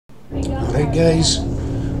Right guys,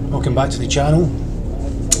 welcome back to the channel.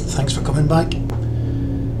 Thanks for coming back.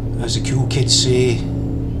 As the cool kids say,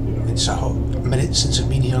 it's a hot minute since I've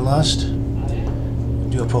been here last. I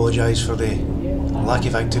do apologise for the lack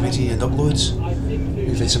of activity and uploads.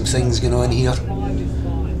 We've had some things going on here.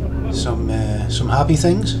 Some happy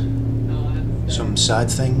things, some sad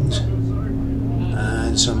things,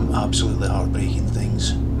 and some absolutely heartbreaking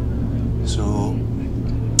things. So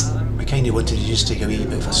I kind of wanted to just take a wee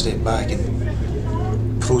bit of a step back and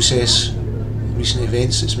process recent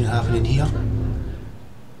events that's been happening here.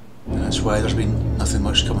 And that's why there's been nothing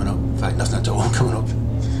much coming up, in fact nothing at all coming up.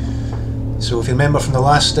 So if you remember from the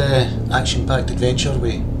last action-packed adventure,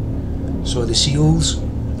 we saw the seals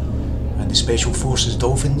and the Special Forces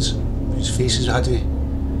dolphins, whose faces had to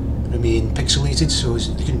remain pixelated so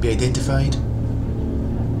they couldn't be identified.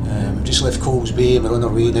 We've just left Coles Bay and we're on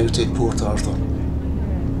our way now to Port Arthur.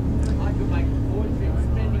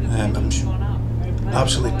 I'm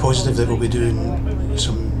absolutely positive that we'll be doing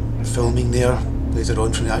some filming there later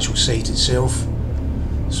on from the actual site itself,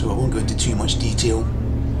 so I won't go into too much detail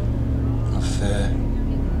of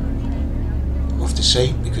the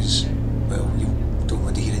site because, well, you don't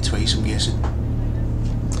want to hear it twice, I'm guessing.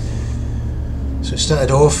 So it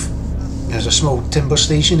started off as a small timber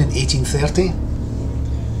station in 1830,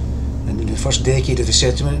 and in the first decade of the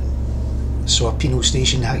settlement saw a penal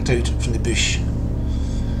station hacked out from the bush.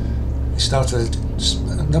 It started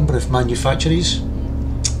a number of manufactories: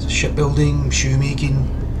 shipbuilding, shoemaking,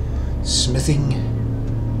 smithing,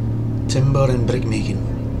 timber and brickmaking.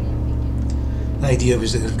 The idea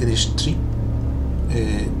was that they were going to treat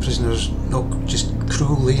prisoners not just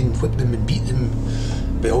cruelly and whip them and beat them,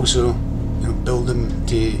 but also, you know, build them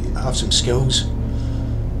to have some skills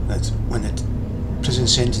that when the prison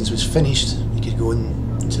sentence was finished they could go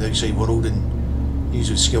into the outside world and use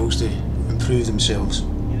those skills to improve themselves.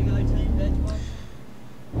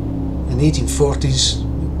 In the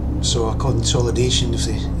 1840s saw a consolidation of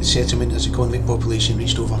the settlement as the convict population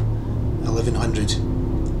reached over 1100.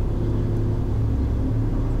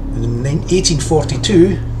 And in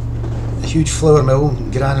 1842 a huge flour mill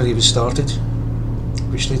and granary was started,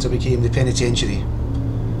 which later became the penitentiary.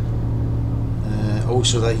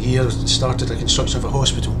 Also that year started the construction of a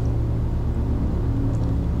hospital.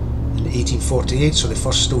 In 1848 saw the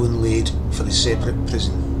first stone laid for the separate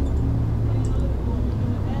prison.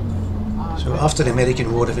 So after the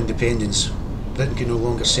American War of Independence, Britain could no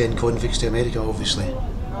longer send convicts to America, obviously.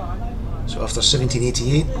 So after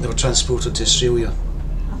 1788 they were transported to Australia.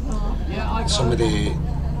 Some of the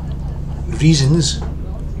reasons,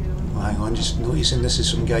 well, hang on, just noticing this is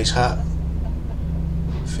some guy's hat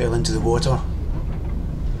fell into the water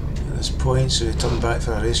at this point, so they turned back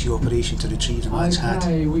for a rescue operation to retrieve the man's hat,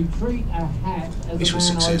 which was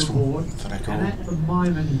successful for a call.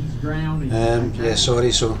 Yeah,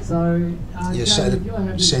 sorry, so yeah,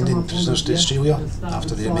 sending prisoners to Australia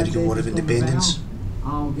after the American War of Independence.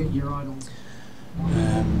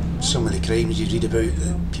 Some of the crimes you read about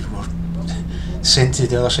that people were sent to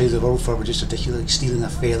the other side of the world for were just ridiculous. Like stealing a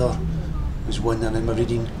feather was one that I remember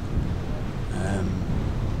reading.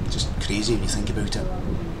 Just crazy when you think about it.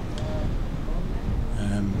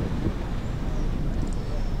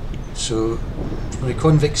 So when the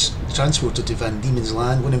convicts transported to Van Diemen's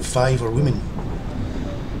Land, 1 in 5 were women.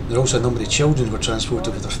 There are also a number of children who were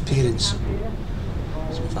transported with their parents.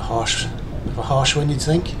 It's a bit of a harsh one, you'd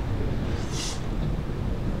think.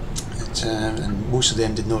 And most of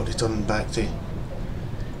them did not return back to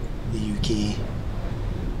the UK.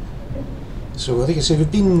 So like I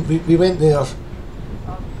said, we went there.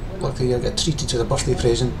 Luckily I got treated to a birthday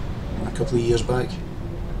present a couple of years back.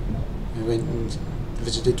 We went and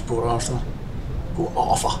visited Port Arthur,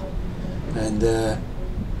 and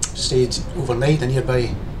stayed overnight in a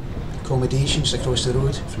nearby accommodation just across the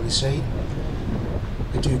road from the site.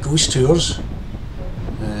 They do ghost tours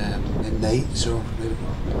at night, so we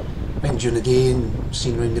went during the day and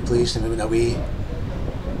seen around the place, then we went away,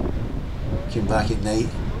 came back at night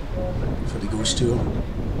for the ghost tour,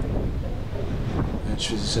 which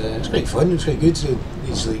was it was quite fun. It was quite good.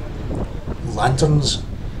 These like lanterns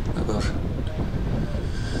that were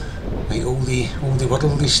like oldie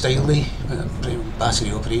worldly styley, pretty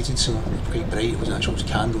battery operated, so they were quite bright. It wasn't actual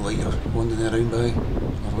candlelight you're wandering around by,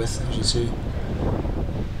 or with, I should say.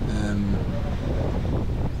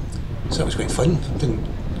 So that was quite fun. Didn't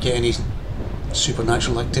get any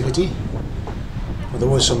supernatural activity. Well, there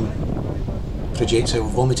was some projectile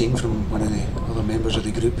vomiting from one of the other members of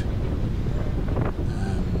the group,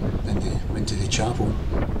 and they went to the chapel.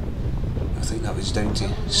 I think that was down to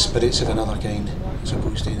spirits of another kind as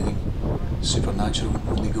opposed to anything supernatural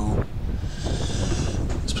when they go.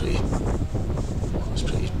 It's pretty It's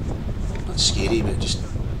pretty, not scary, but just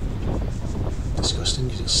disgusting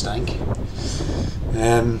because it stank.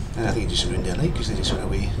 And I think it just ruined their night because they just went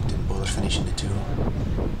away, didn't bother finishing the tour.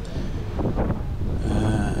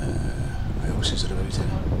 What else is there about it?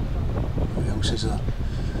 What else is there?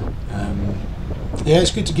 Yeah,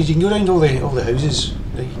 it's good because you can go around all the houses.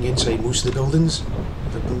 Right? You can get inside most of the buildings,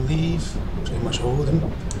 I believe, pretty much all of them.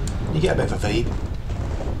 You get a bit of a vibe.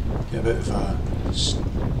 You get a bit of a,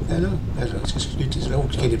 I don't know, it's just good. It's all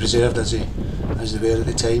kind of preserved as they were at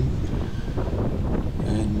the time.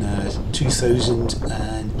 In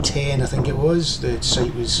 2010, I think it was, the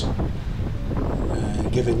site was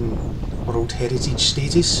given World Heritage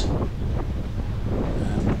status.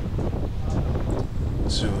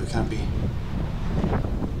 So it can't be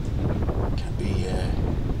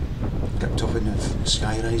ripped off in the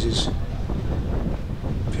sky rises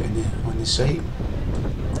put on the site.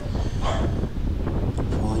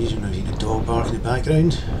 Apologies, I'm having a dog bark in the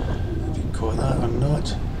background. Have you caught that or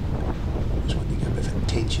not? Just want to get a bit of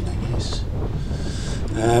attention, I guess.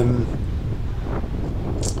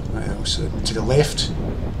 What else? To the left,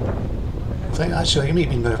 I think actually I might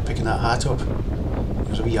have been picking that hat up.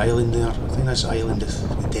 There's a wee island there. I think that's Island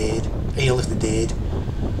of the Dead, Isle of the Dead,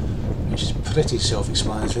 which is pretty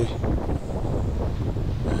self-explanatory.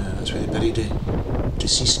 That's where they buried the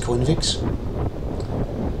deceased convicts. You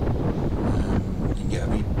can get a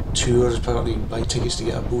wee tour, apparently buy tickets to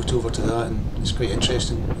get a boat over to that, and it's quite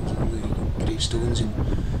interesting. The gravestones and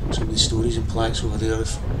some of the stories and plaques over there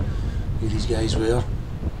of who these guys were.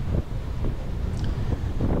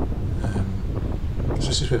 So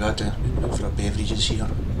this is where we had to went for our beverages here.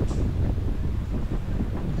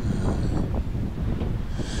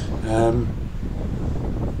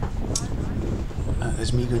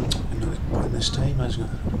 There's me going, I'm not recording this time, I was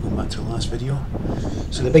going back to the last video.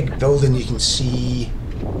 So the big building you can see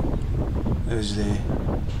is the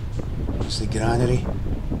granary,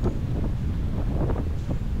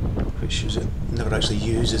 which was never actually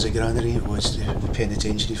used as a granary. It was the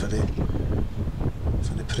penitentiary for the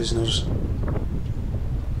prisoners.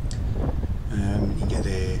 You can get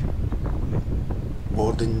the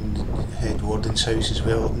head warden's house as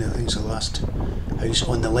well. And I think it's the last house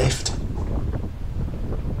on the left.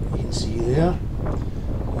 You can see there.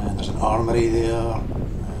 And there's an armoury there.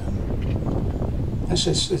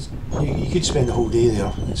 You could spend the whole day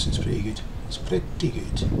there. It's pretty good. It's pretty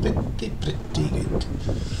good. Pretty good.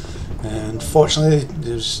 Unfortunately,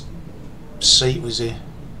 the site was a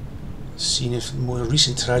scene of more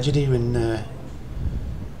recent tragedy when it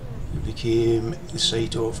became the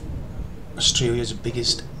site of Australia's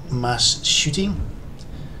biggest mass shooting,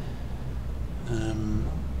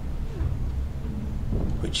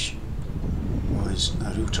 which was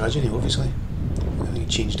a real tragedy, obviously. I think it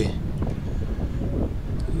changed the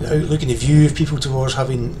outlook and the view of people towards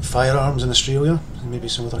having firearms in Australia, and maybe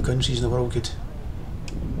some other countries in the world could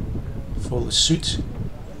follow suit.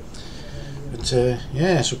 But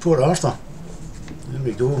yeah, so Port Arthur, there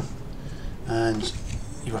we go. And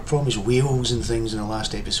you were promised whales and things in the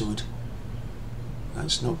last episode.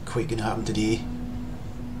 That's not quite going to happen today,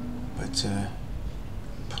 but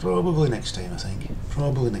probably next time, I think.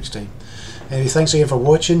 Probably next time. Anyway, thanks again for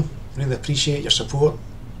watching. Really appreciate your support.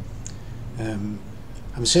 Having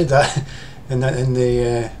said that, in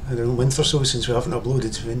the I don't know, month or so since we haven't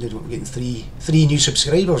uploaded, we ended up getting three new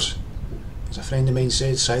subscribers. As a friend of mine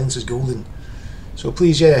said, silence is golden. So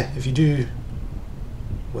please, yeah, if you do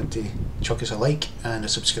want to chuck us a like and a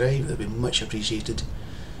subscribe, that would be much appreciated.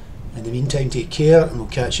 In the meantime, take care, and we'll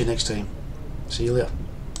catch you next time. See you later.